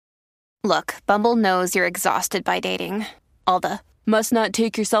Look, Bumble knows you're exhausted by dating. All the, must not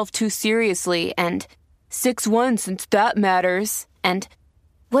take yourself too seriously, and 6'1" since that matters. And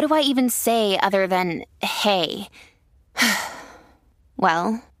what do I even say other than, hey?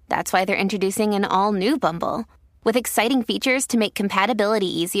 Well, that's why they're introducing an all-new Bumble, with exciting features to make compatibility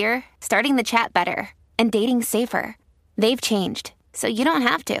easier, starting the chat better, and dating safer. They've changed, so you don't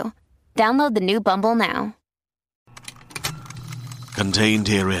have to. Download the new Bumble now. Contained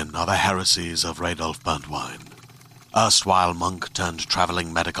herein are the heresies of Radolf Burntwine, erstwhile monk turned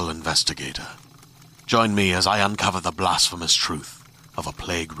traveling medical investigator. Join me as I uncover the blasphemous truth of a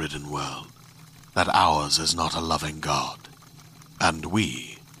plague-ridden world, that ours is not a loving God, and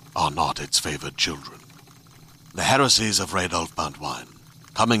we are not its favored children. The heresies of Radolf Burntwine,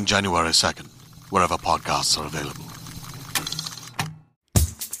 coming January 2nd, wherever podcasts are available.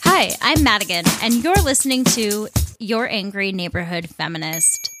 Hi, I'm Madigan, and you're listening to Your Angry Neighborhood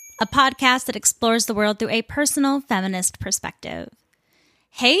Feminist, a podcast that explores the world through a personal feminist perspective.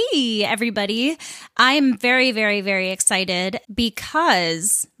 Hey, everybody. I'm very, very, very excited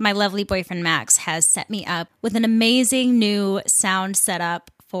because my lovely boyfriend Max has set me up with an amazing new sound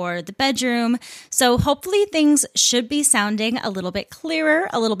setup for the bedroom. So hopefully things should be sounding a little bit clearer,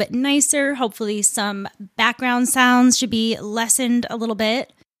 a little bit nicer. Hopefully some background sounds should be lessened a little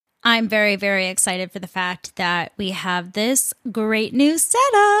bit. I'm very, very excited for the fact that we have this great new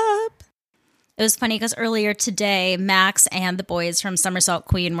setup. It was funny because earlier today, Max and the boys from Somersault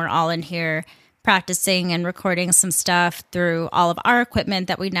Queen were all in here practicing and recording some stuff through all of our equipment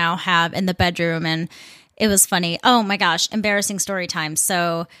that we now have in the bedroom. And it was funny. Oh my gosh, embarrassing story time.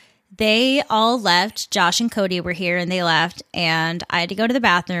 So they all left. Josh and Cody were here and they left. And I had to go to the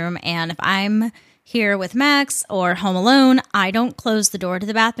bathroom. And if I'm here with Max or home alone, I don't close the door to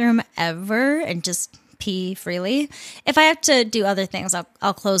the bathroom ever and just pee freely. If I have to do other things,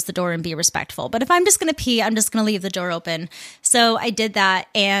 I'll close the door and be respectful. But if I'm just going to pee, I'm just going to leave the door open. So I did that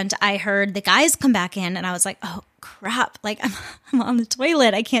and I heard the guys come back in and I was like, oh crap, like I'm on the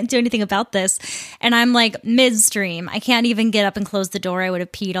toilet. I can't do anything about this. And I'm like midstream. I can't even get up and close the door. I would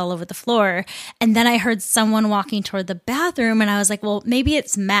have peed all over the floor. And then I heard someone walking toward the bathroom and I was like, well, maybe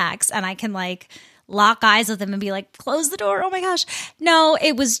it's Max and I can like lock eyes with him and be like, close the door. Oh my gosh. No,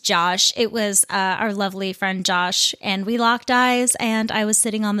 it was Josh. It was our lovely friend Josh. And we locked eyes and I was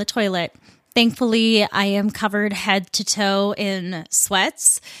sitting on the toilet. Thankfully, I am covered head to toe in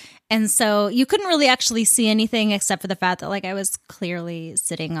sweats. And so you couldn't really actually see anything except for the fact that like I was clearly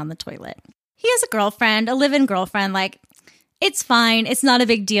sitting on the toilet. He has a girlfriend, a live-in girlfriend. Like, it's fine. It's not a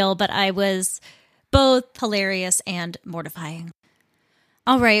big deal. But I was both hilarious and mortifying.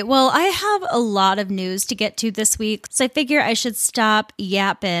 All right, well, I have a lot of news to get to this week, so I figure I should stop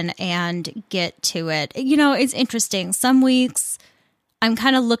yapping and get to it. You know, it's interesting. Some weeks I'm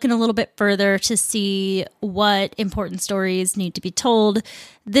kind of looking a little bit further to see what important stories need to be told.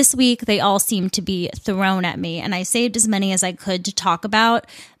 This week, they all seem to be thrown at me, and I saved as many as I could to talk about,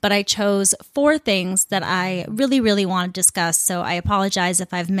 but I chose 4 things that I really, really want to discuss, so I apologize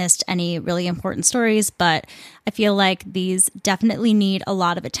if I've missed any really important stories, but I feel like these definitely need a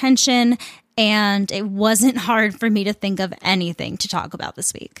lot of attention, and it wasn't hard for me to think of anything to talk about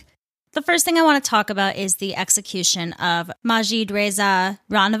this week. The first thing I want to talk about is the execution of Majid Reza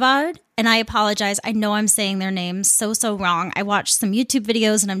Rahnavard. And I apologize. I know I'm saying their names so wrong. I watched some YouTube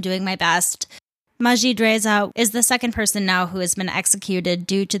videos and I'm doing my best. Majid Reza is the second person now who has been executed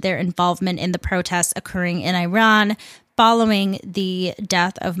due to their involvement in the protests occurring in Iran following the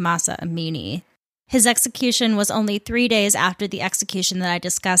death of Mahsa Amini. His execution was only 3 days after the execution that I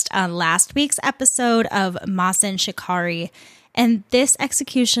discussed on last week's episode of Mohsen Shikari. And this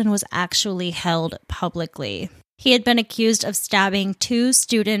execution was actually held publicly. He had been accused of stabbing 2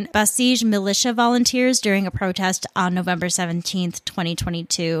 student Basij militia volunteers during a protest on November 17th,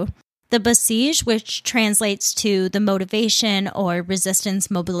 2022. The Basij, which translates to the Motivation or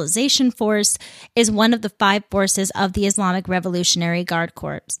Resistance Mobilization Force, is one of the 5 forces of the Islamic Revolutionary Guard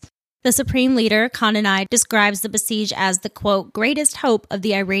Corps. The supreme leader, Khamenei, describes the Basij as the, quote, greatest hope of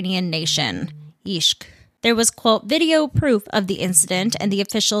the Iranian nation. Ishq. There was, quote, video proof of the incident, and the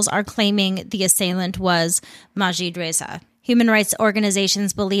officials are claiming the assailant was Majid Reza. Human rights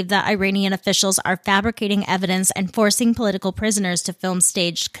organizations believe that Iranian officials are fabricating evidence and forcing political prisoners to film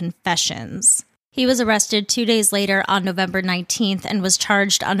staged confessions. He was arrested 2 days later on November 19th and was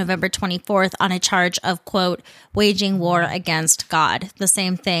charged on November 24th on a charge of, quote, waging war against God, the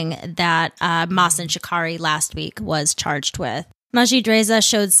same thing that Mohsen Shikari last week was charged with. Majid Reza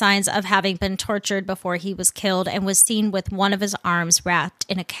showed signs of having been tortured before he was killed and was seen with one of his arms wrapped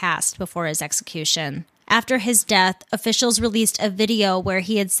in a cast before his execution. After his death, officials released a video where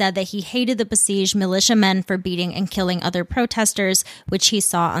he had said that he hated the Basij militiamen for beating and killing other protesters, which he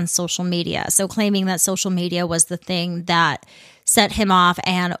saw on social media. So claiming that social media was the thing that set him off,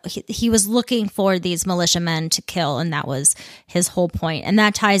 and he was looking for these militiamen to kill, and that was his whole point. And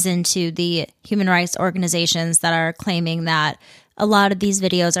that ties into the human rights organizations that are claiming that a lot of these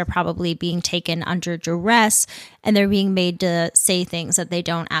videos are probably being taken under duress, and they're being made to say things that they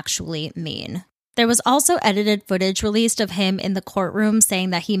don't actually mean. There was also edited footage released of him in the courtroom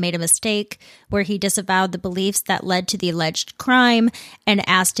saying that he made a mistake, where he disavowed the beliefs that led to the alleged crime and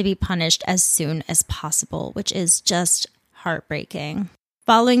asked to be punished as soon as possible, which is just heartbreaking.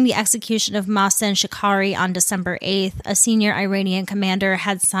 Following the execution of Mohsen Shekari on December 8th, a senior Iranian commander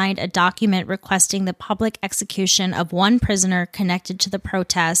had signed a document requesting the public execution of one prisoner connected to the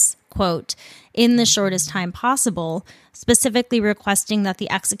protests, quote, in the shortest time possible, specifically requesting that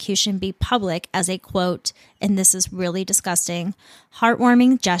the execution be public as a, quote, and this is really disgusting,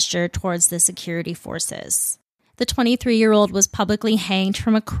 heartwarming gesture towards the security forces. The 23-year-old was publicly hanged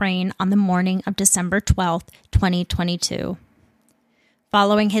from a crane on the morning of December 12th, 2022.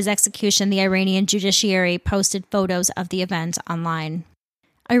 Following his execution, the Iranian judiciary posted photos of the event online.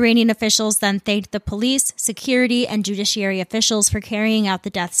 Iranian officials then thanked the police, security, and judiciary officials for carrying out the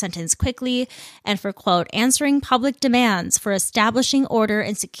death sentence quickly and for, quote, answering public demands for establishing order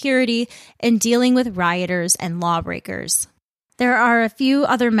and security and dealing with rioters and lawbreakers. There are a few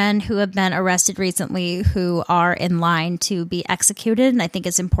other men who have been arrested recently who are in line to be executed, and I think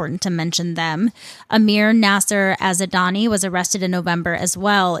it's important to mention them. Amir Nasser Azadani was arrested in November as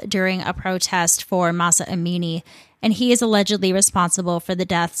well during a protest for Mahsa Amini, and he is allegedly responsible for the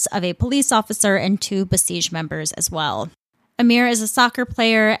deaths of a police officer and 2 Basij members as well. Amir is a soccer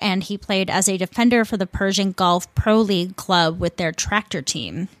player, and he played as a defender for the Persian Gulf Pro League club with their tractor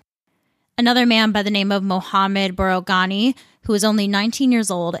team. Another man by the name of Mohammad Borogani, who is only 19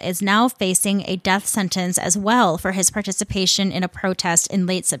 years old, is now facing a death sentence as well for his participation in a protest in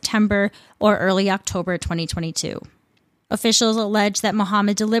late September or early October 2022. Officials allege that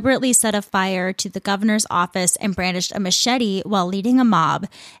Mohammed deliberately set a fire to the governor's office and brandished a machete while leading a mob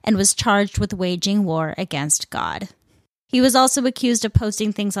and was charged with waging war against God. He was also accused of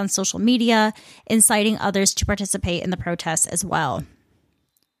posting things on social media, inciting others to participate in the protests as well.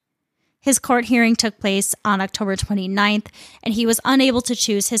 His court hearing took place on October 29th, and he was unable to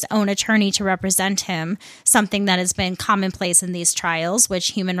choose his own attorney to represent him, something that has been commonplace in these trials, which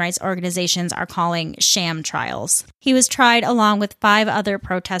human rights organizations are calling sham trials. He was tried along with 5 other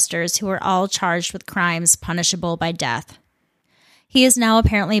protesters who were all charged with crimes punishable by death. He has now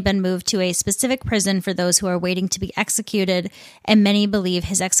apparently been moved to a specific prison for those who are waiting to be executed, and many believe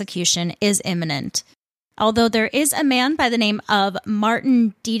his execution is imminent. Although there is a man by the name of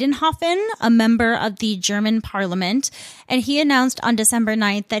Martin Diedenhofen, a member of the German parliament, and he announced on December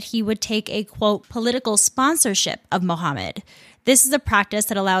 9th that he would take a, quote, political sponsorship of Mohammed. This is a practice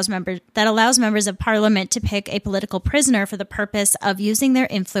that allows members of parliament to pick a political prisoner for the purpose of using their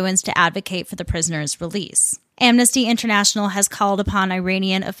influence to advocate for the prisoner's release. Amnesty International has called upon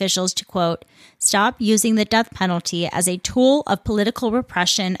Iranian officials to, quote, stop using the death penalty as a tool of political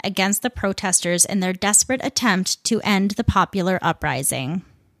repression against the protesters in their desperate attempt to end the popular uprising.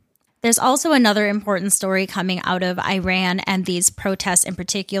 There's also another important story coming out of Iran and these protests in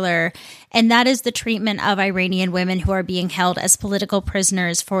particular, and that is the treatment of Iranian women who are being held as political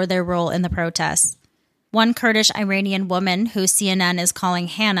prisoners for their role in the protests. One Kurdish Iranian woman, who CNN is calling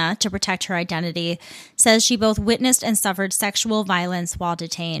Hannah to protect her identity, says she both witnessed and suffered sexual violence while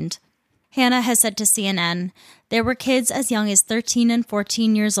detained. Hannah has said to CNN, there were kids as young as 13 and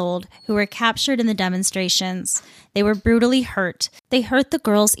 14 years old who were captured in the demonstrations. They were brutally hurt. They hurt the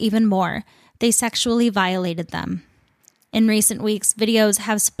girls even more. They sexually violated them. In recent weeks, videos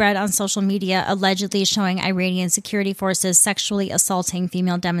have spread on social media allegedly showing Iranian security forces sexually assaulting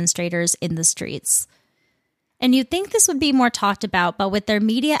female demonstrators in the streets. And you'd think this would be more talked about, but with their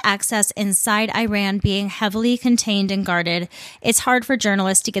media access inside Iran being heavily contained and guarded, it's hard for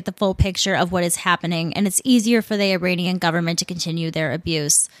journalists to get the full picture of what is happening, and it's easier for the Iranian government to continue their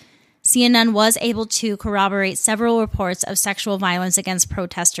abuse. CNN was able to corroborate several reports of sexual violence against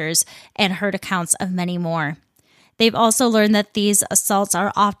protesters and heard accounts of many more. They've also learned that these assaults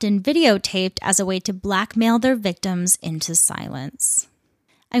are often videotaped as a way to blackmail their victims into silence.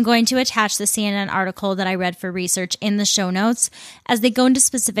 I'm going to attach the CNN article that I read for research in the show notes as they go into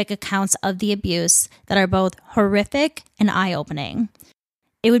specific accounts of the abuse that are both horrific and eye-opening.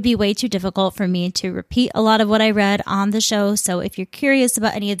 It would be way too difficult for me to repeat a lot of what I read on the show, so if you're curious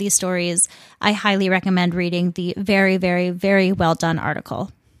about any of these stories, I highly recommend reading the very, very, very well-done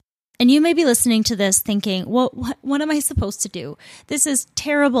article. And you may be listening to this thinking, well, what am I supposed to do? This is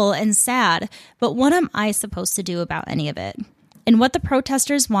terrible and sad, but what am I supposed to do about any of it? And what the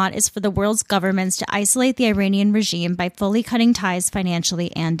protesters want is for the world's governments to isolate the Iranian regime by fully cutting ties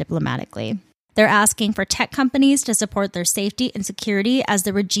financially and diplomatically. They're asking for tech companies to support their safety and security as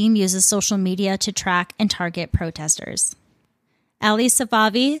the regime uses social media to track and target protesters. Ali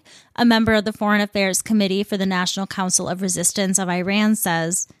Safavi, a member of the Foreign Affairs Committee for the National Council of Resistance of Iran,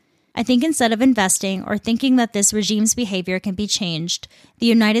 says, I think instead of investing or thinking that this regime's behavior can be changed, the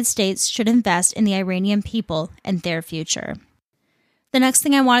United States should invest in the Iranian people and their future. The next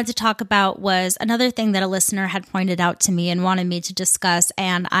thing I wanted to talk about was another thing that a listener had pointed out to me and wanted me to discuss,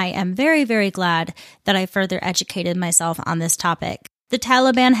 and I am very, very glad that I further educated myself on this topic. The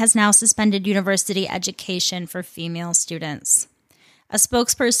Taliban has now suspended university education for female students. A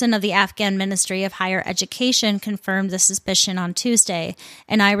spokesperson of the Afghan Ministry of Higher Education confirmed the suspicion on Tuesday,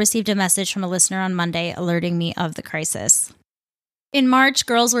 and I received a message from a listener on Monday alerting me of the crisis. In March,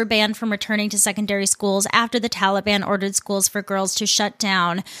 girls were banned from returning to secondary schools after the Taliban ordered schools for girls to shut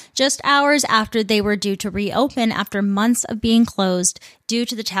down, just hours after they were due to reopen after months of being closed due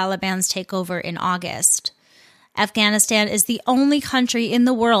to the Taliban's takeover in August. Afghanistan is the only country in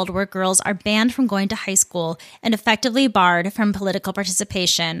the world where girls are banned from going to high school and effectively barred from political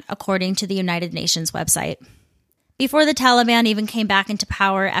participation, according to the United Nations website. Before the Taliban even came back into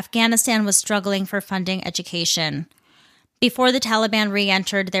power, Afghanistan was struggling for funding education. Before the Taliban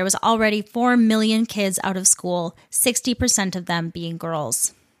re-entered, there was already 4 million kids out of school, 60% of them being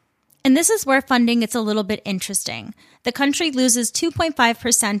girls. And this is where funding gets a little bit interesting. The country loses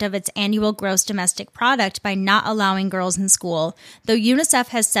 2.5% of its annual gross domestic product by not allowing girls in school, though UNICEF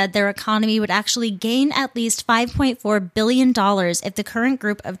has said their economy would actually gain at least $5.4 billion if the current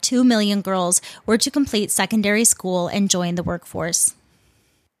group of 2 million girls were to complete secondary school and join the workforce.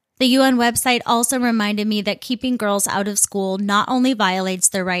 The UN website also reminded me that keeping girls out of school not only violates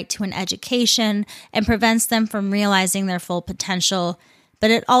their right to an education and prevents them from realizing their full potential, but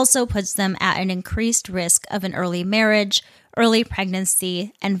it also puts them at an increased risk of an early marriage, early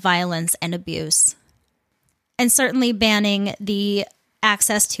pregnancy, and violence and abuse. And certainly banning the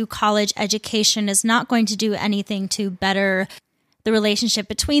access to college education is not going to do anything to better the relationship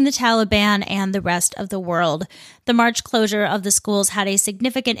between the Taliban and the rest of the world. The March closure of the schools had a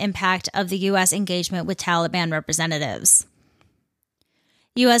significant impact of the U.S. engagement with Taliban representatives.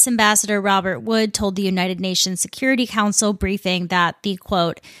 U.S. Ambassador Robert Wood told the United Nations Security Council briefing that the,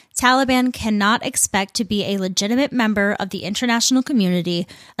 quote, Taliban cannot expect to be a legitimate member of the international community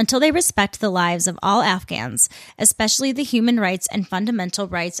until they respect the lives of all Afghans, especially the human rights and fundamental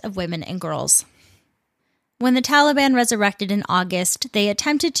rights of women and girls. When the Taliban resurrected in August, they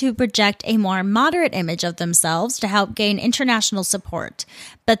attempted to project a more moderate image of themselves to help gain international support,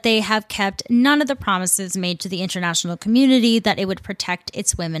 but they have kept none of the promises made to the international community that it would protect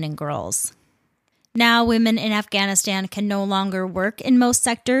its women and girls. Now, women in Afghanistan can no longer work in most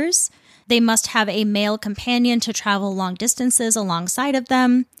sectors. They must have a male companion to travel long distances alongside of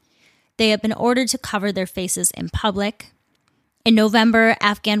them. They have been ordered to cover their faces in public. In November,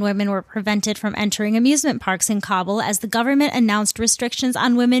 Afghan women were prevented from entering amusement parks in Kabul as the government announced restrictions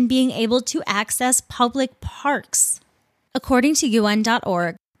on women being able to access public parks. According to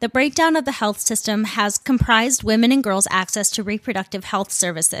UN.org, the breakdown of the health system has comprised women and girls' access to reproductive health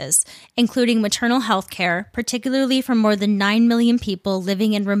services, including maternal health care, particularly for more than 9 million people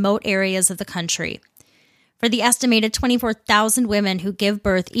living in remote areas of the country. For the estimated 24,000 women who give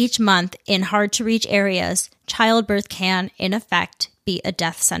birth each month in hard-to-reach areas, childbirth can, in effect, be a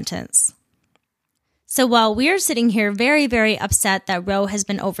death sentence. So while we're sitting here very, very upset that Roe has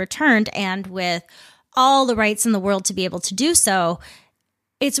been overturned and with all the rights in the world to be able to do so,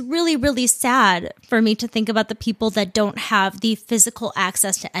 it's really, really sad for me to think about the people that don't have the physical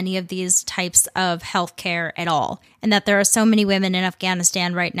access to any of these types of healthcare at all. And that there are so many women in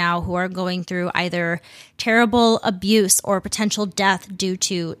Afghanistan right now who are going through either terrible abuse or potential death due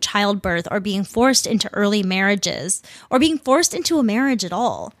to childbirth or being forced into early marriages or being forced into a marriage at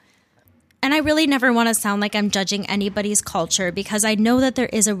all. And I really never want to sound like I'm judging anybody's culture because I know that there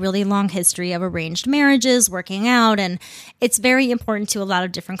is a really long history of arranged marriages, working out, and it's very important to a lot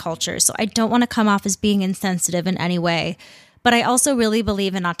of different cultures. So I don't want to come off as being insensitive in any way. But I also really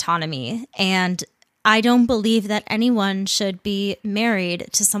believe in autonomy. And I don't believe that anyone should be married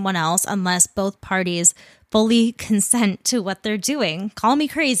to someone else unless both parties fully consent to what they're doing. Call me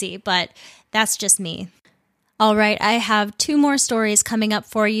crazy, but that's just me. All right, I have 2 more stories coming up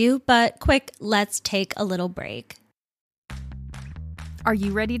for you, but quick, let's take a little break. Are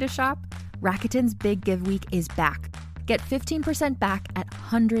you ready to shop? Rakuten's Big Give Week is back. Get 15% back at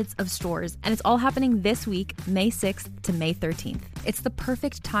hundreds of stores, and it's all happening this week, May 6th to May 13th. It's the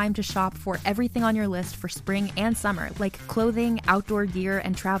perfect time to shop for everything on your list for spring and summer, like clothing, outdoor gear,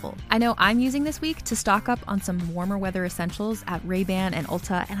 and travel. I know I'm using this week to stock up on some warmer weather essentials at Ray-Ban and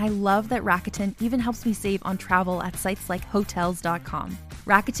Ulta, and I love that Rakuten even helps me save on travel at sites like Hotels.com.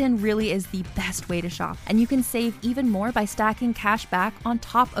 Rakuten really is the best way to shop, and you can save even more by stacking cash back on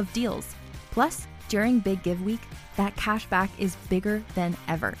top of deals. Plus, during Big Give Week, that cash back is bigger than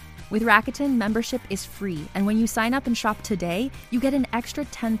ever. With Rakuten, membership is free, and when you sign up and shop today, you get an extra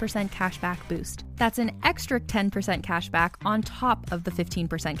 10% cash back boost. That's an extra 10% cash back on top of the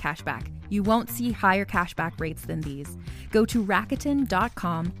 15% cash back. You won't see higher cash back rates than these. Go to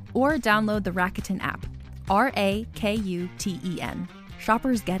Rakuten.com or download the Rakuten app. Rakuten.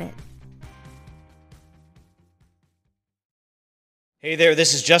 Shoppers get it. Hey there,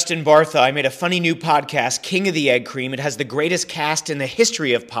 this is Justin Bartha. I made a funny new podcast, King of the Egg Cream. It has the greatest cast in the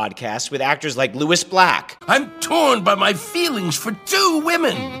history of podcasts with actors like Louis Black. I'm torn by my feelings for two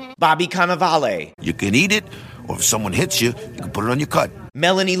women. Bobby Cannavale. You can eat it, or if someone hits you, you can put it on your cut.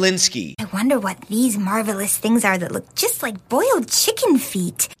 Melanie Linsky. I wonder what these marvelous things are that look just like boiled chicken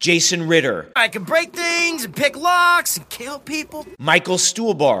feet. Jason Ritter. I can break things and pick locks and kill people. Michael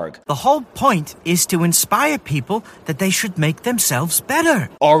Stuhlbarg. The whole point is to inspire people that they should make themselves better.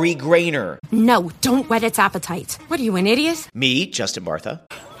 Ari Grainer. No, don't whet its appetite. What are you, an idiot? Me, Justin Bartha.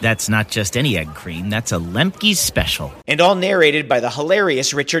 That's not just any egg cream, that's a Lemke's special. And all narrated by the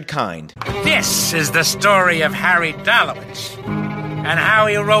hilarious Richard Kind. This is the story of Harry Dalowitz and how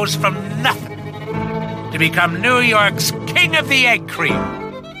he rose from nothing to become New York's King of the Egg Cream.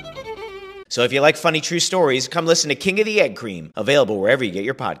 So if you like funny true stories, come listen to King of the Egg Cream, available wherever you get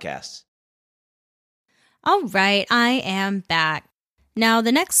your podcasts. All right, I am back. Now,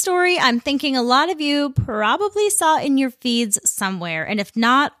 the next story I'm thinking a lot of you probably saw in your feeds somewhere, and if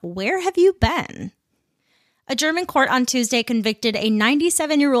not, where have you been? A German court on Tuesday convicted a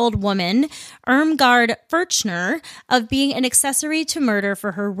 97-year-old woman, Irmgard Furchner, of being an accessory to murder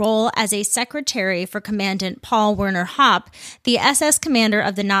for her role as a secretary for Commandant Paul Werner Hopp, the SS commander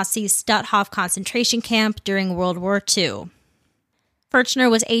of the Nazi Stutthof concentration camp during World War II. Furchner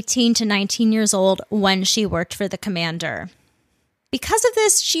was 18 to 19 years old when she worked for the commander. Because of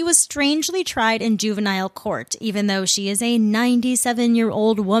this, she was strangely tried in juvenile court, even though she is a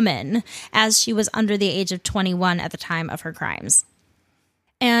 97-year-old woman, as she was under the age of 21 at the time of her crimes.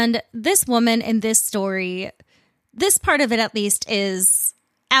 And this woman in this story, this part of it at least, is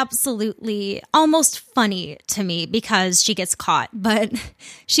absolutely almost funny to me because she gets caught. But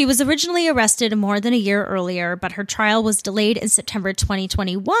she was originally arrested more than a year earlier, but her trial was delayed in September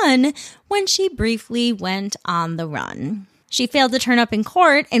 2021 when she briefly went on the run. She failed to turn up in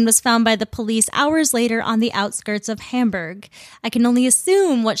court and was found by the police hours later on the outskirts of Hamburg. I can only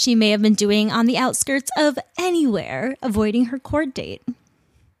assume what she may have been doing on the outskirts of anywhere, avoiding her court date.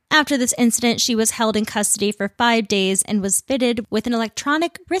 After this incident, she was held in custody for 5 days and was fitted with an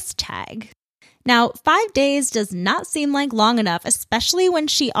electronic wrist tag. Now, 5 days does not seem like long enough, especially when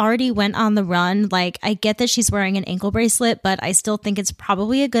she already went on the run. Like, I get that she's wearing an ankle bracelet, but I still think it's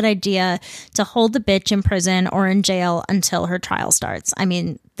probably a good idea to hold the bitch in prison or in jail until her trial starts. I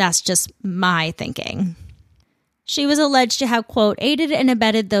mean, that's just my thinking. She was alleged to have, quote, aided and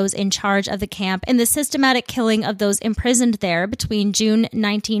abetted those in charge of the camp in the systematic killing of those imprisoned there between June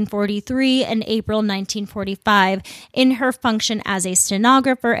 1943 and April 1945 in her function as a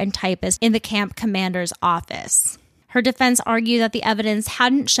stenographer and typist in the camp commander's office. Her defense argued that the evidence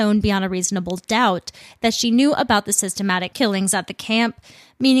hadn't shown beyond a reasonable doubt that she knew about the systematic killings at the camp,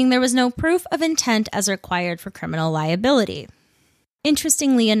 meaning there was no proof of intent as required for criminal liability.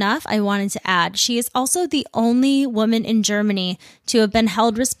 Interestingly enough, I wanted to add, she is also the only woman in Germany to have been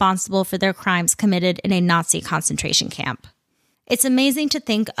held responsible for their crimes committed in a Nazi concentration camp. It's amazing to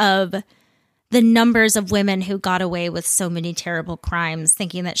think of the numbers of women who got away with so many terrible crimes,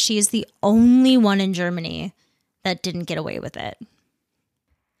 thinking that she is the only one in Germany that didn't get away with it.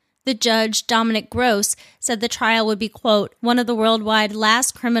 The judge, Dominic Gross, said the trial would be, quote, one of the worldwide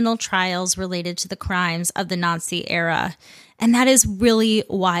last criminal trials related to the crimes of the Nazi era. And that is really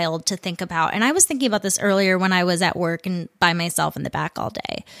wild to think about. And I was thinking about this earlier when I was at work and by myself in the back all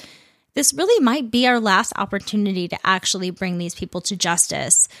day. This really might be our last opportunity to actually bring these people to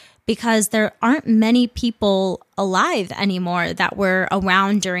justice, because there aren't many people alive anymore that were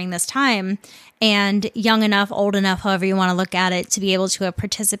around during this time and young enough, old enough, however you want to look at it, to be able to have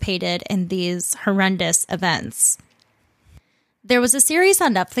participated in these horrendous events. There was a series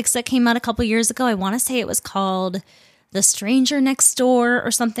on Netflix that came out a couple years ago. I want to say it was called The Stranger Next Door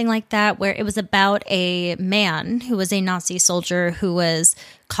or something like that, where it was about a man who was a Nazi soldier who was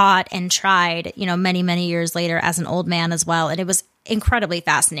caught and tried, many, many years later as an old man as well. And it was incredibly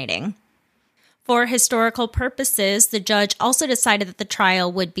fascinating. For historical purposes, the judge also decided that the trial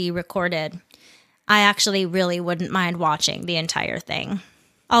would be recorded. I actually really wouldn't mind watching the entire thing.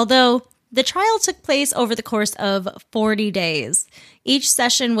 Although the trial took place over the course of 40 days. Each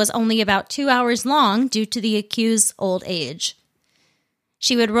session was only about 2 hours long due to the accused's old age.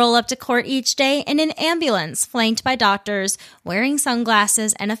 She would roll up to court each day in an ambulance, flanked by doctors, wearing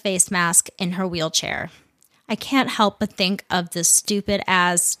sunglasses and a face mask in her wheelchair. I can't help but think of the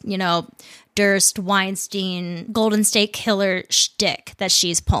stupid-ass, Durst, Weinstein, Golden State Killer shtick that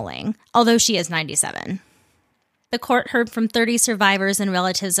she's pulling, although she is 97. The court heard from 30 survivors and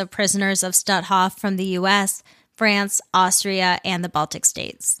relatives of prisoners of Stutthof from the U.S., France, Austria, and the Baltic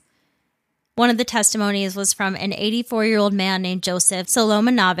states. One of the testimonies was from an 84-year-old man named Josef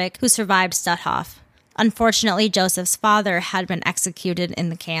Solomanovic who survived Stutthof. Unfortunately, Joseph's father had been executed in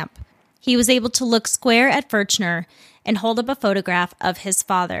the camp. He was able to look square at Furchner and hold up a photograph of his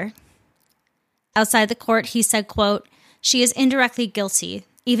father. Outside the court, he said, quote, "She is indirectly guilty,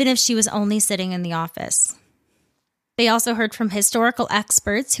 even if she was only sitting in the office." They also heard from historical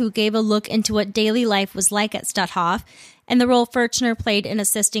experts who gave a look into what daily life was like at Stutthof and the role Furchner played in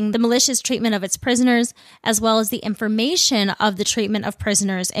assisting the malicious treatment of its prisoners, as well as the information of the treatment of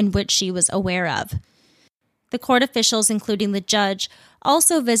prisoners in which she was aware of. The court officials, including the judge,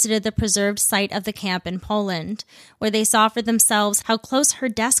 also visited the preserved site of the camp in Poland, where they saw for themselves how close her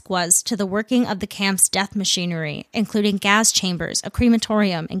desk was to the working of the camp's death machinery, including gas chambers, a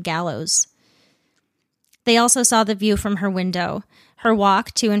crematorium, and gallows. They also saw the view from her window, her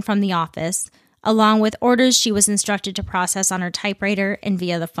walk to and from the office, along with orders she was instructed to process on her typewriter and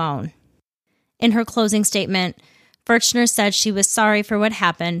via the phone. In her closing statement, Furchner said she was sorry for what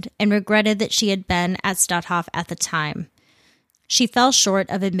happened and regretted that she had been at Stutthof at the time. She fell short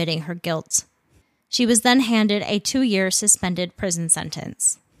of admitting her guilt. She was then handed a 2-year suspended prison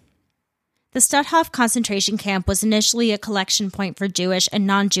sentence. The Stutthof concentration camp was initially a collection point for Jewish and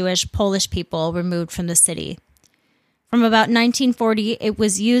non-Jewish Polish people removed from the city. From about 1940, it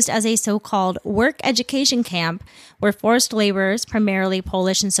was used as a so-called work education camp where forced laborers, primarily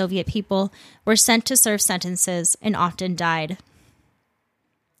Polish and Soviet people, were sent to serve sentences and often died.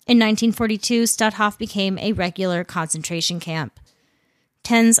 In 1942, Stutthof became a regular concentration camp.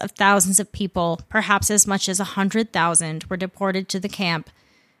 Tens of thousands of people, perhaps as much as 100,000, were deported to the camp.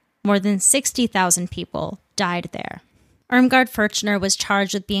 More than 60,000 people died there. Irmgard Furchner was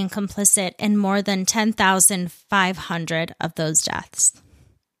charged with being complicit in more than 10,500 of those deaths.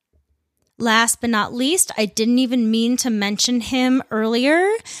 Last but not least, I didn't even mean to mention him earlier.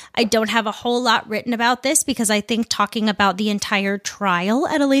 I don't have a whole lot written about this because I think talking about the entire trial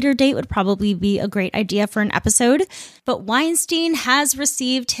at a later date would probably be a great idea for an episode. But Weinstein has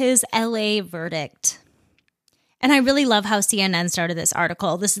received his LA verdict. And I really love how CNN started this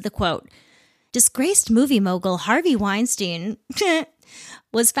article. This is the quote. "Disgraced movie mogul Harvey Weinstein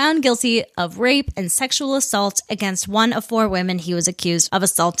was found guilty of rape and sexual assault against one of 4 women he was accused of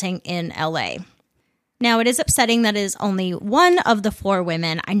assaulting in LA. Now, it is upsetting that it is only one of the 4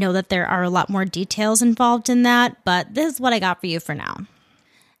 women. I know that there are a lot more details involved in that, but this is what I got for you for now.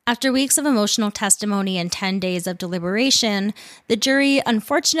 After weeks of emotional testimony and 10 days of deliberation, the jury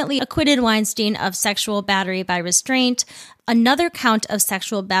unfortunately acquitted Weinstein of sexual battery by restraint. Another count of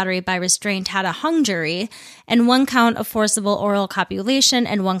sexual battery by restraint had a hung jury, and 1 count of forcible oral copulation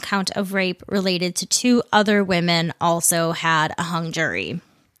and 1 count of rape related to 2 other women also had a hung jury.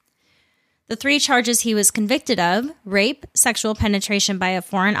 The 3 charges he was convicted of, rape, sexual penetration by a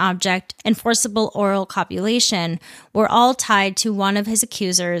foreign object, and forcible oral copulation, were all tied to one of his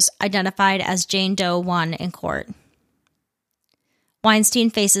accusers, identified as Jane Doe 1 in court. Weinstein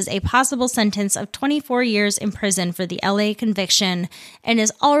faces a possible sentence of 24 years in prison for the LA conviction and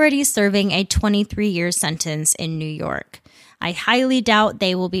is already serving a 23-year sentence in New York. I highly doubt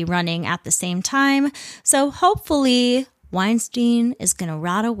they will be running at the same time, so hopefully Weinstein is going to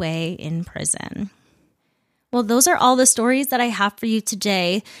rot away in prison. Well, those are all the stories that I have for you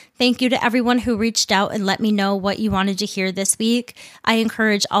today. Thank you to everyone who reached out and let me know what you wanted to hear this week. I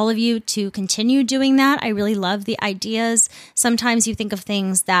encourage all of you to continue doing that. I really love the ideas. Sometimes you think of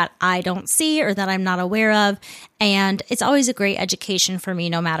things that I don't see or that I'm not aware of, and it's always a great education for me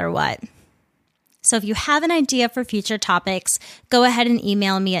no matter what. So if you have an idea for future topics, go ahead and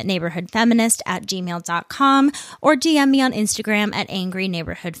email me at neighborhoodfeminist@gmail.com or DM me on Instagram at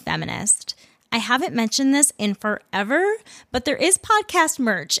angryneighborhoodfeminist. I haven't mentioned this in forever, but there is podcast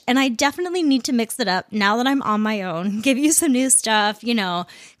merch, and I definitely need to mix it up now that I'm on my own, give you some new stuff,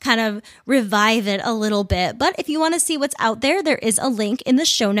 kind of revive it a little bit. But if you want to see what's out there, there is a link in the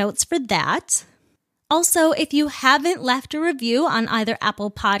show notes for that. Also, if you haven't left a review on either Apple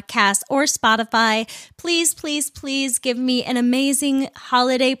Podcasts or Spotify, please, please, please give me an amazing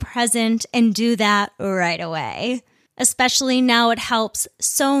holiday present and do that right away. Especially now, it helps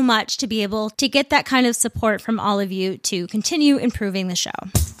so much to be able to get that kind of support from all of you to continue improving the show.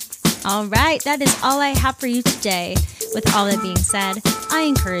 All right, that is all I have for you today. With all that being said, I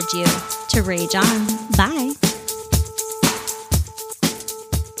encourage you to rage on. Bye.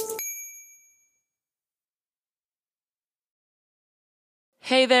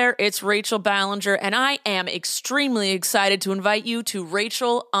 Hey there, it's Rachel Ballinger, and I am extremely excited to invite you to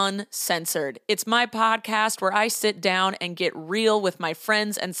Rachel Uncensored. It's my podcast where I sit down and get real with my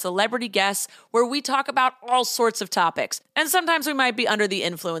friends and celebrity guests, where we talk about all sorts of topics. And sometimes we might be under the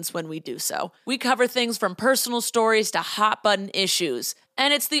influence when we do so. We cover things from personal stories to hot-button issues.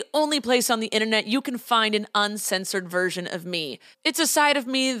 And it's the only place on the internet you can find an uncensored version of me. It's a side of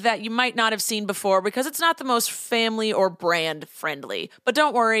me that you might not have seen before because it's not the most family or brand friendly. But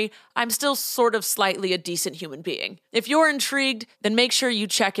don't worry, I'm still sort of slightly a decent human being. If you're intrigued, then make sure you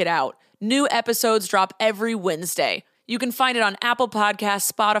check it out. New episodes drop every Wednesday. You can find it on Apple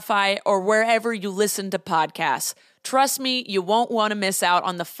Podcasts, Spotify, or wherever you listen to podcasts. Trust me, you won't want to miss out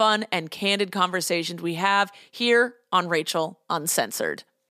on the fun and candid conversations we have here on Rachel Uncensored.